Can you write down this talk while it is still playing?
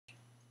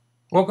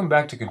Welcome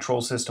back to Control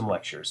System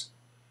Lectures.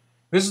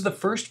 This is the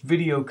first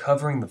video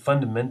covering the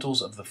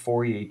fundamentals of the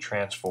Fourier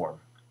transform.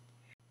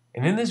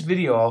 And in this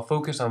video I'll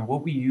focus on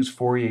what we use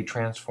Fourier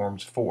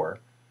transforms for,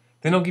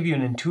 then I'll give you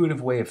an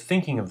intuitive way of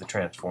thinking of the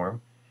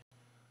transform,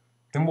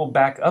 then we'll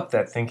back up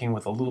that thinking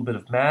with a little bit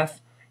of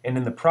math, and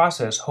in the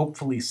process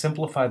hopefully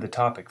simplify the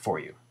topic for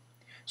you.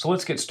 So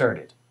let's get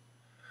started.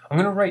 I'm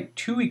going to write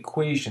two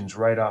equations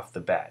right off the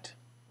bat.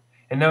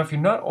 And now if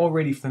you're not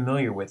already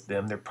familiar with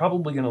them, they're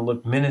probably going to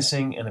look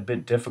menacing and a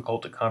bit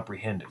difficult to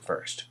comprehend at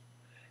first.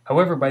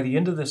 However, by the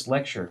end of this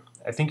lecture,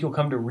 I think you'll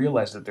come to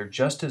realize that they're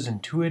just as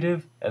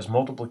intuitive as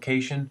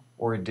multiplication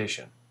or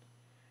addition.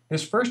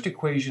 This first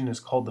equation is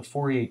called the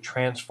Fourier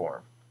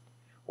transform,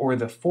 or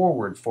the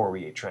forward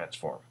Fourier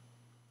transform.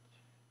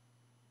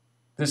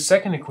 This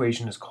second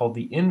equation is called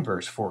the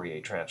inverse Fourier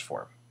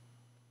transform.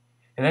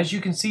 And as you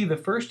can see, the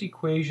first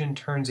equation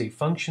turns a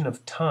function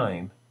of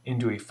time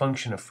into a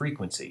function of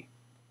frequency.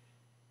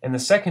 And the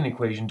second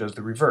equation does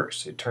the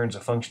reverse. It turns a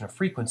function of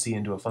frequency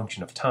into a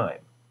function of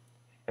time.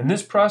 And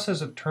this process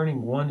of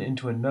turning one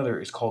into another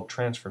is called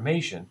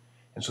transformation,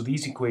 and so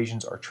these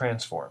equations are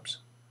transforms.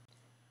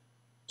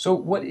 So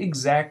what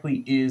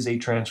exactly is a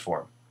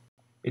transform?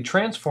 A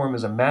transform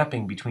is a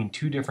mapping between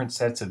two different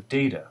sets of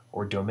data,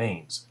 or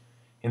domains.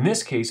 In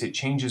this case, it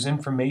changes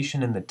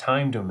information in the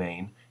time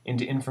domain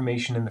into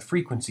information in the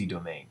frequency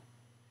domain.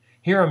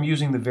 Here I'm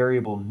using the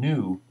variable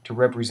nu to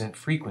represent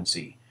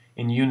frequency,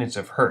 in units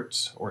of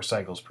hertz, or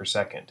cycles per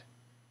second.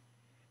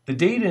 The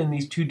data in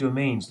these two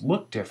domains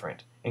look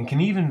different and can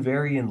even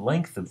vary in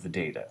length of the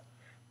data,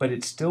 but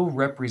it still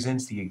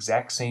represents the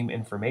exact same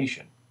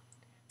information.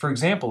 For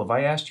example, if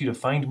I asked you to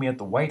find me at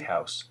the White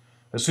House,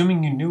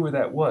 assuming you knew where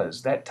that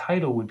was, that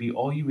title would be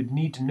all you would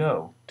need to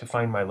know to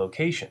find my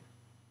location.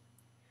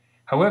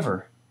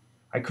 However,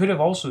 I could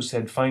have also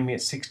said find me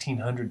at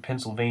 1600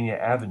 Pennsylvania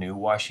Avenue,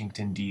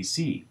 Washington,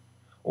 D.C.,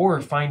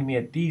 or find me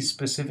at these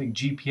specific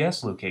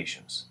GPS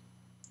locations.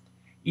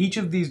 Each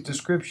of these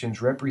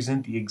descriptions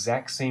represent the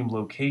exact same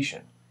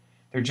location.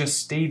 They're just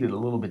stated a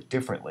little bit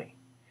differently.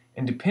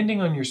 And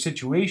depending on your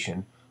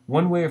situation,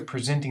 one way of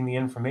presenting the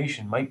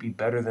information might be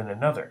better than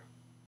another.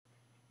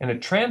 And a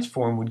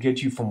transform would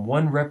get you from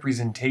one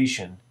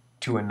representation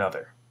to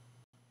another.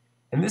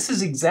 And this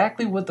is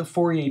exactly what the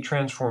Fourier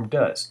transform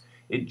does.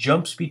 It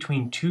jumps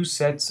between two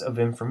sets of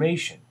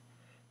information.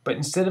 But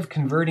instead of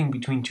converting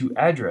between two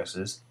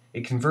addresses,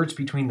 it converts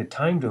between the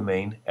time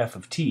domain, f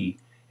of t,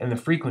 and the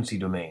frequency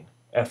domain,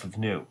 f of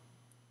nu.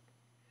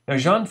 Now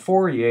Jean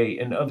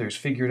Fourier and others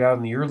figured out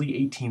in the early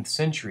 18th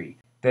century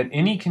that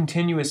any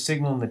continuous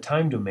signal in the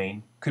time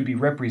domain could be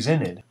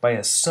represented by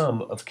a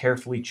sum of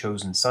carefully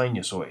chosen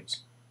sinusoids.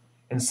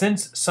 And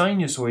since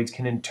sinusoids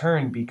can in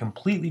turn be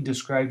completely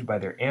described by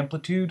their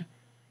amplitude,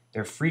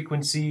 their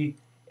frequency,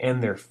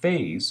 and their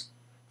phase,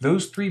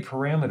 those three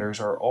parameters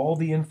are all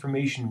the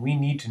information we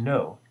need to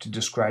know to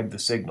describe the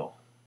signal.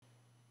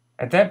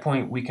 At that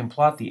point, we can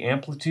plot the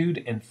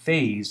amplitude and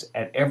phase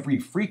at every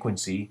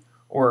frequency,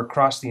 or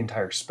across the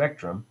entire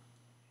spectrum,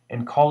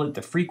 and call it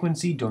the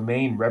frequency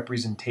domain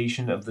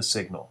representation of the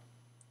signal.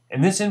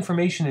 And this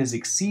information is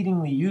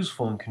exceedingly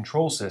useful in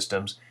control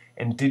systems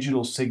and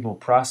digital signal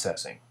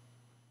processing.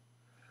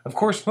 Of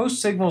course,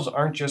 most signals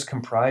aren't just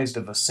comprised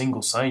of a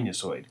single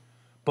sinusoid,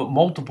 but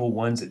multiple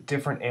ones at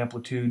different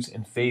amplitudes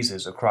and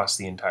phases across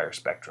the entire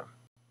spectrum.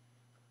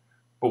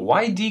 But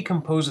why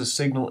decompose a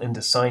signal into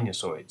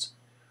sinusoids?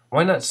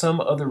 Why not some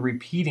other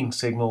repeating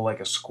signal like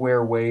a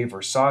square wave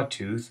or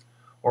sawtooth,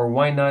 or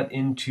why not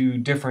into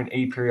different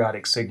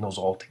aperiodic signals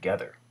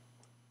altogether?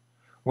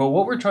 Well,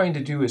 what we're trying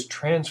to do is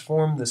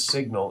transform the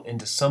signal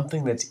into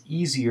something that's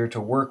easier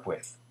to work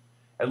with,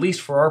 at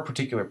least for our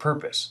particular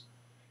purpose.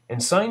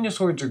 And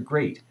sinusoids are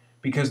great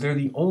because they're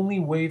the only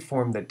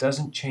waveform that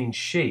doesn't change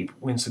shape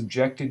when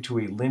subjected to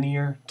a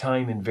linear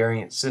time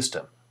invariant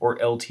system, or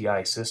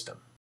LTI system.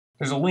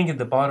 There's a link at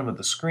the bottom of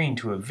the screen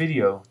to a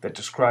video that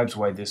describes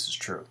why this is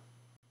true.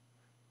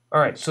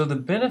 Alright, so the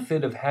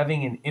benefit of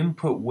having an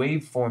input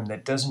waveform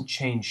that doesn't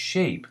change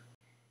shape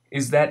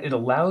is that it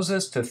allows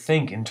us to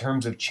think in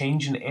terms of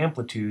change in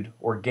amplitude,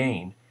 or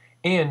gain,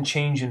 and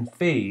change in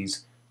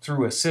phase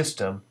through a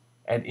system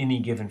at any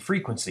given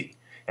frequency.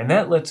 And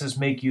that lets us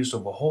make use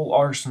of a whole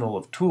arsenal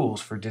of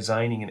tools for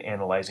designing and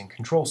analyzing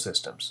control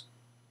systems.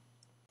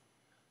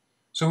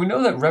 So we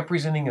know that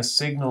representing a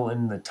signal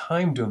in the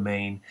time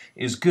domain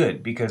is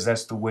good because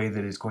that's the way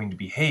that it's going to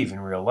behave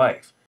in real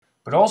life.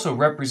 But also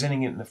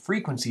representing it in the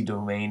frequency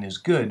domain is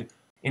good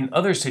in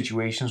other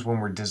situations when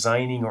we're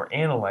designing or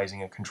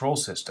analyzing a control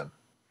system.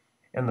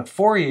 And the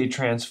Fourier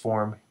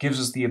transform gives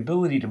us the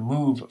ability to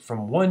move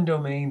from one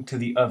domain to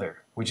the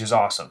other, which is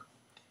awesome.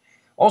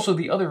 Also,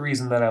 the other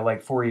reason that I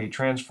like Fourier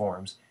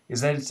transforms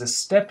is that it's a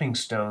stepping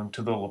stone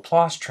to the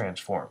Laplace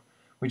transform,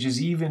 which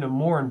is even a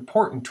more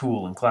important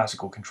tool in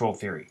classical control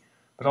theory,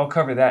 but I'll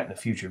cover that in a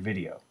future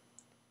video.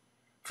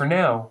 For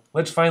now,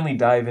 let's finally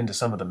dive into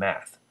some of the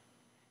math.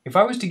 If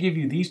I was to give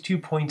you these 2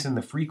 points in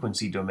the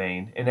frequency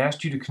domain and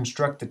asked you to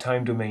construct the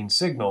time domain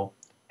signal,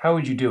 how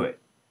would you do it?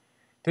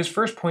 This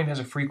first point has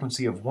a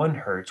frequency of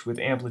 1 Hz with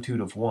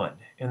amplitude of 1,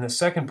 and the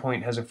second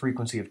point has a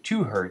frequency of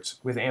 2 Hz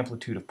with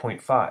amplitude of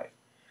 0.5,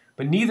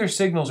 but neither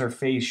signals are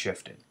phase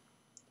shifted.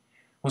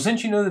 Well,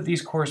 since you know that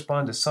these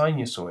correspond to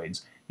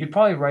sinusoids, you'd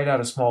probably write out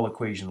a small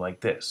equation like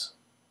this.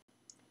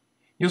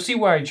 You'll see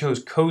why I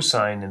chose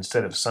cosine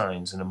instead of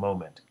sines in a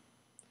moment.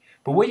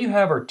 But what you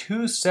have are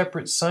two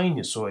separate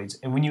sinusoids,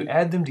 and when you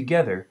add them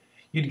together,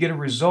 you'd get a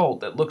result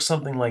that looks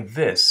something like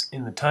this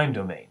in the time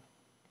domain.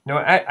 Now,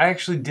 I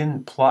actually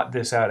didn't plot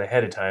this out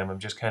ahead of time. I'm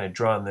just kind of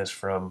drawing this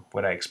from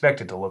what I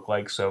expect it to look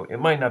like, so it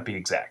might not be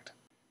exact.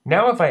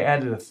 Now, if I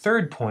added a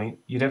third point,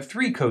 you'd have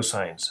 3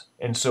 cosines,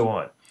 and so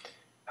on.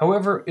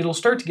 However, it'll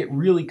start to get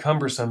really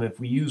cumbersome if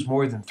we use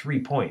more than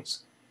 3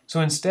 points. So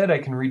instead, I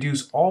can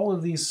reduce all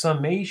of these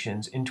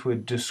summations into a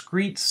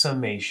discrete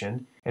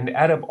summation and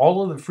add up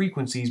all of the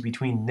frequencies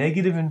between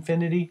negative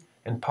infinity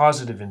and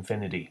positive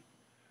infinity.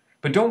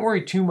 But don't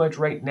worry too much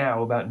right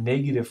now about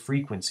negative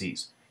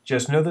frequencies.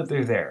 Just know that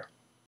they're there.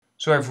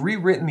 So I've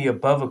rewritten the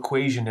above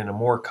equation in a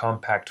more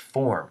compact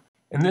form.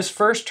 And this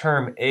first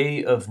term,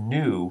 A of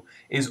nu,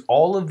 is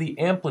all of the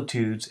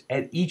amplitudes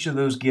at each of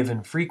those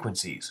given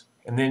frequencies.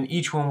 And then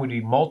each one would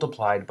be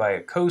multiplied by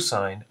a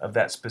cosine of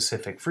that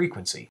specific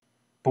frequency.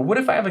 But what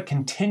if I have a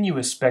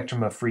continuous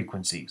spectrum of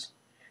frequencies?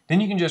 Then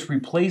you can just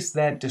replace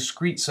that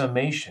discrete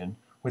summation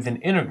with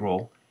an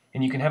integral,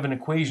 and you can have an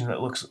equation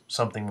that looks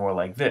something more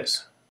like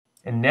this.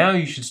 And now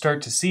you should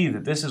start to see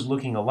that this is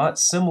looking a lot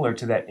similar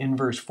to that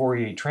inverse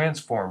Fourier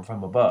transform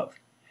from above.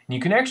 And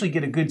you can actually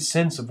get a good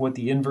sense of what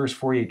the inverse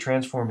Fourier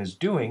transform is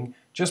doing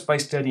just by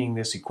studying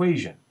this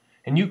equation.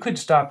 And you could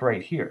stop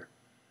right here,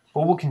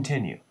 but we'll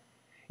continue.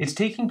 It's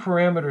taking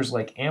parameters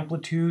like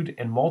amplitude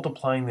and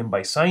multiplying them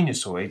by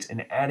sinusoids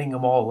and adding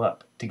them all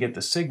up to get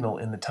the signal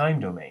in the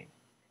time domain.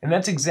 And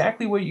that's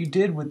exactly what you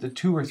did with the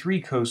 2 or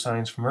 3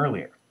 cosines from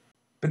earlier.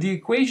 But the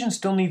equation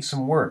still needs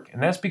some work,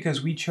 and that's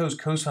because we chose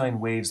cosine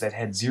waves that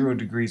had 0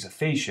 degrees of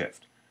phase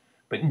shift.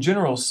 But in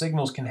general,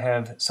 signals can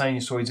have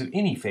sinusoids of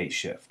any phase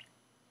shift.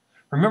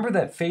 Remember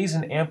that phase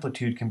and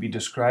amplitude can be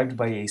described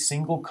by a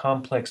single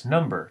complex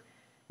number,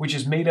 which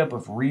is made up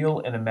of real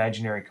and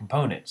imaginary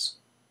components.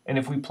 And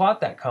if we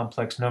plot that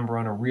complex number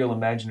on a real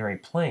imaginary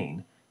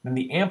plane, then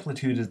the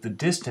amplitude is the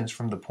distance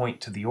from the point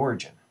to the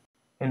origin.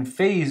 And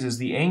phase is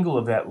the angle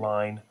of that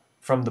line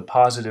from the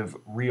positive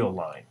real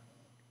line.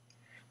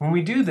 When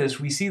we do this,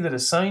 we see that a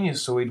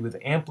sinusoid with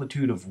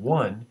amplitude of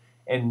 1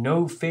 and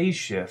no phase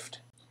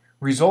shift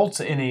results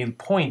in a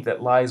point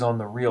that lies on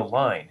the real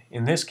line,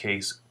 in this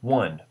case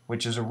 1,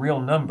 which is a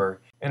real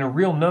number, and a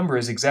real number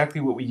is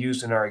exactly what we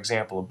used in our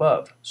example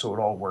above, so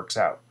it all works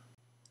out.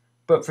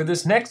 But for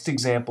this next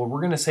example, we're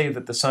going to say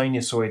that the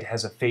sinusoid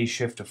has a phase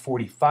shift of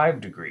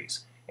 45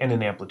 degrees and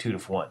an amplitude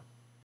of 1.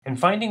 And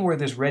finding where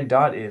this red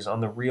dot is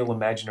on the real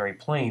imaginary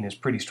plane is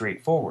pretty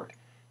straightforward.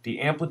 The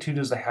amplitude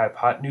is the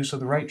hypotenuse of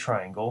the right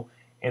triangle,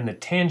 and the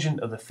tangent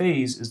of the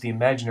phase is the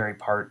imaginary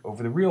part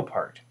over the real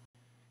part.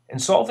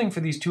 And solving for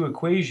these two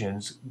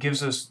equations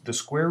gives us the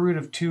square root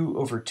of 2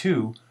 over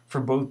 2 for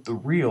both the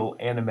real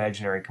and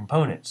imaginary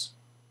components.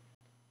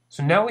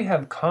 So now we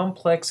have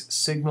complex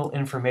signal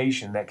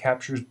information that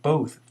captures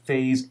both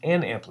phase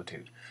and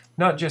amplitude,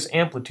 not just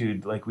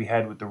amplitude like we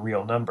had with the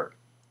real number.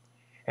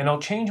 And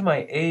I'll change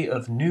my A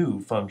of nu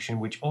function,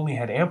 which only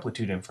had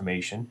amplitude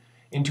information,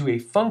 into a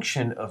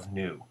function of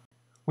nu,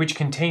 which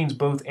contains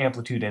both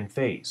amplitude and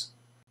phase.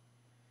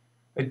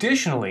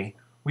 Additionally,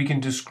 we can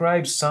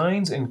describe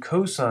sines and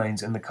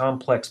cosines in the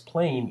complex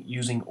plane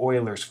using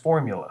Euler's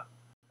formula,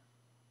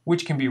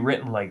 which can be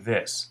written like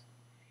this.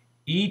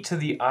 E to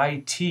the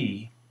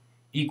it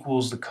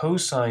equals the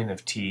cosine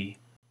of t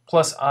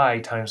plus I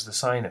times the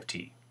sine of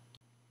t.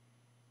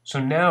 So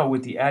now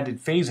with the added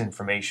phase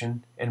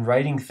information and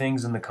writing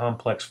things in the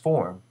complex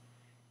form,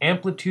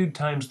 amplitude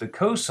times the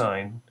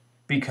cosine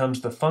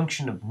becomes the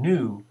function of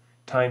nu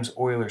times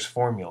Euler's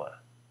formula.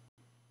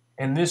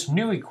 And this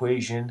new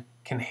equation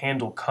can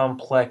handle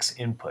complex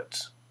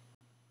inputs.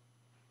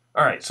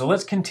 Alright, so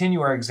let's continue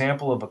our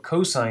example of a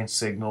cosine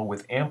signal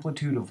with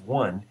amplitude of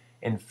 1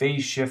 and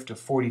phase shift of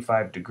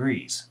 45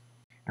 degrees.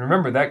 And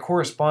remember, that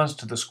corresponds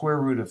to the square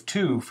root of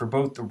 2 for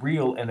both the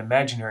real and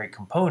imaginary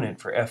component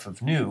for f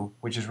of nu,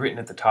 which is written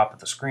at the top of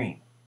the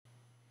screen.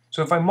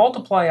 So if I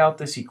multiply out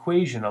this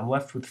equation, I'm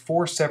left with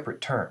 4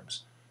 separate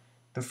terms.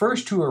 The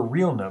first 2 are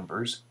real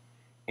numbers,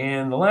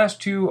 and the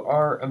last 2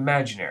 are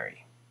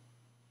imaginary.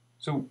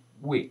 So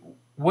wait,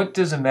 what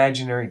does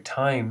imaginary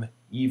time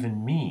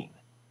even mean?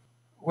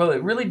 Well,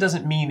 it really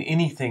doesn't mean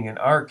anything in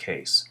our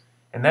case,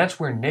 and that's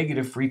where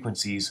negative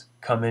frequencies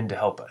come in to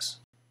help us.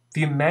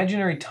 The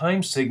imaginary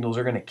time signals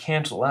are going to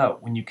cancel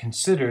out when you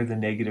consider the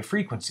negative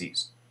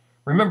frequencies.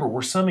 Remember,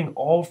 we're summing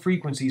all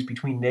frequencies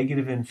between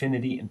negative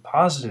infinity and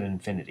positive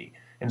infinity,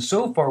 and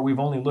so far we've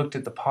only looked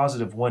at the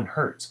positive 1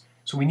 Hz,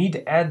 so we need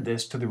to add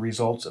this to the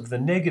results of the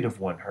negative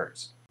 1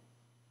 Hz.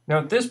 Now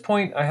at this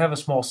point I have a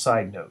small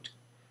side note.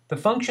 The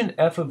function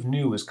f of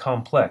nu is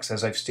complex,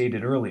 as I've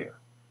stated earlier,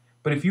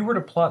 but if you were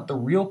to plot the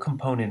real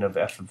component of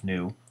f of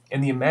nu,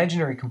 and the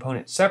imaginary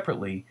component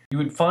separately, you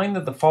would find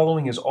that the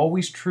following is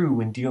always true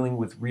when dealing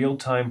with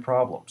real-time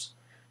problems.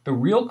 The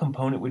real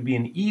component would be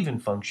an even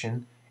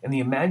function, and the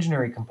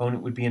imaginary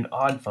component would be an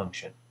odd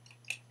function.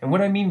 And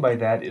what I mean by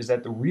that is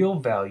that the real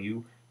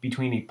value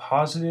between a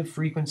positive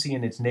frequency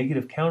and its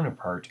negative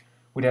counterpart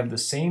would have the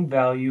same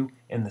value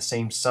and the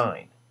same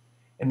sign.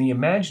 And the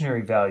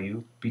imaginary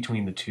value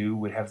between the two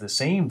would have the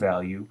same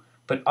value,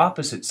 but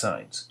opposite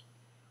signs.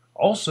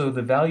 Also,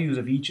 the values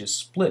of each is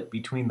split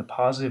between the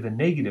positive and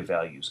negative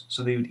values,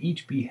 so they would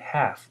each be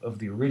half of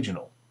the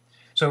original.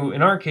 So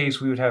in our case,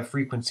 we would have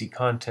frequency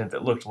content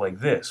that looked like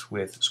this,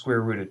 with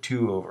square root of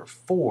 2 over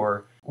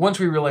 4, once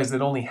we realize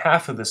that only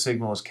half of the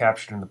signal is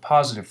captured in the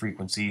positive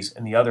frequencies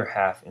and the other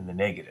half in the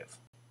negative.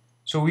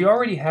 So we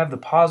already have the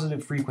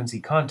positive frequency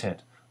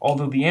content,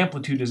 although the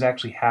amplitude is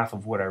actually half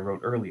of what I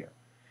wrote earlier.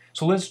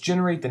 So let's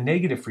generate the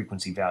negative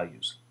frequency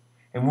values.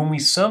 And when we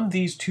sum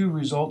these two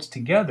results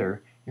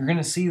together, you're going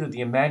to see that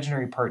the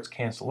imaginary parts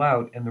cancel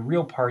out and the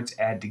real parts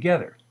add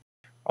together.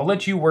 I'll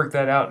let you work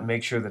that out and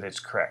make sure that it's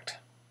correct.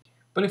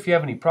 But if you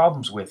have any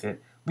problems with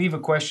it, leave a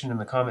question in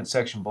the comment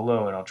section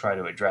below and I'll try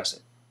to address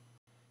it.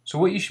 So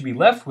what you should be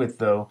left with,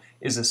 though,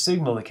 is a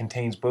signal that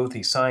contains both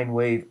a sine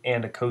wave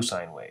and a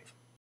cosine wave.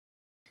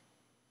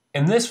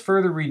 And this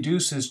further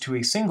reduces to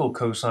a single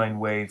cosine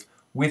wave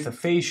with a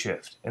phase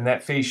shift, and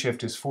that phase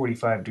shift is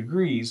 45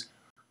 degrees,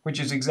 which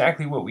is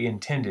exactly what we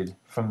intended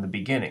from the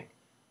beginning.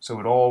 So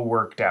it all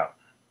worked out.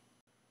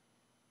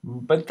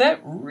 But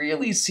that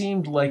really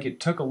seemed like it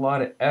took a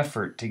lot of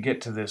effort to get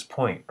to this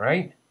point,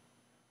 right?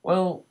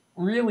 Well,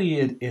 really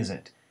it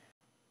isn't.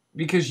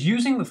 Because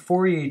using the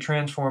Fourier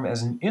transform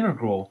as an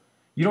integral,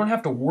 you don't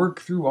have to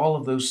work through all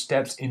of those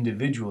steps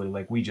individually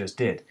like we just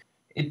did.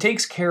 It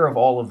takes care of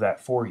all of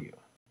that for you.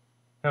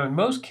 Now, in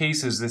most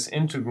cases, this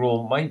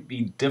integral might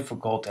be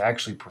difficult to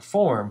actually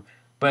perform,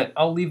 but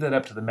I'll leave that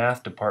up to the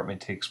math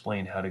department to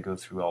explain how to go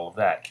through all of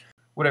that.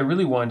 What I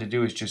really wanted to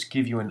do is just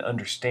give you an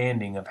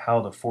understanding of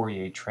how the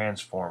Fourier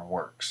transform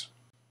works.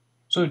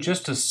 So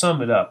just to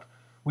sum it up,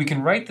 we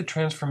can write the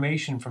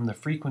transformation from the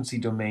frequency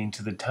domain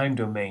to the time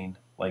domain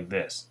like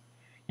this.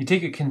 You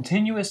take a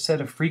continuous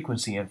set of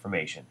frequency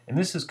information, and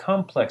this is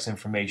complex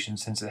information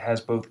since it has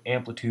both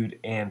amplitude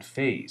and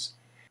phase.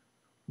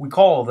 We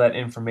call that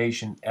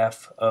information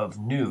f of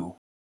nu.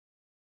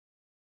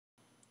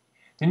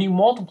 Then you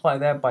multiply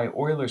that by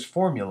Euler's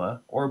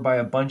formula, or by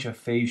a bunch of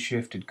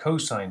phase-shifted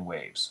cosine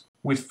waves,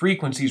 with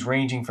frequencies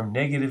ranging from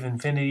negative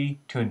infinity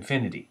to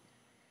infinity.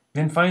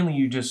 Then finally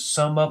you just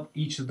sum up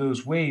each of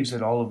those waves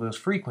at all of those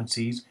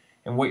frequencies,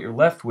 and what you're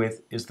left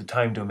with is the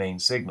time domain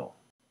signal.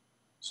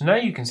 So now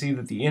you can see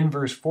that the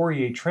inverse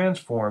Fourier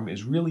transform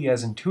is really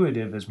as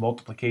intuitive as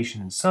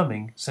multiplication and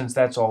summing, since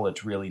that's all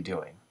it's really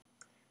doing.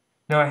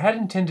 Now I had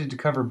intended to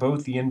cover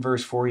both the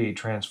inverse Fourier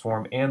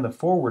transform and the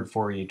forward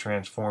Fourier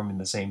transform in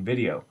the same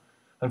video.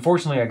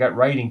 Unfortunately, I got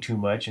writing too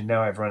much and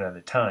now I've run out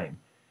of time.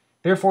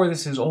 Therefore,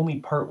 this is only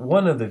part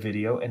 1 of the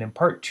video, and in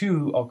part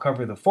 2 I'll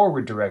cover the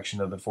forward direction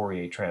of the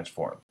Fourier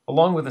transform,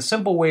 along with a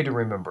simple way to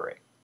remember it.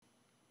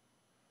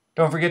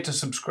 Don't forget to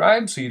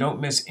subscribe so you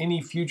don't miss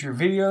any future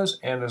videos,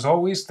 and as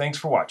always, thanks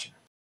for watching.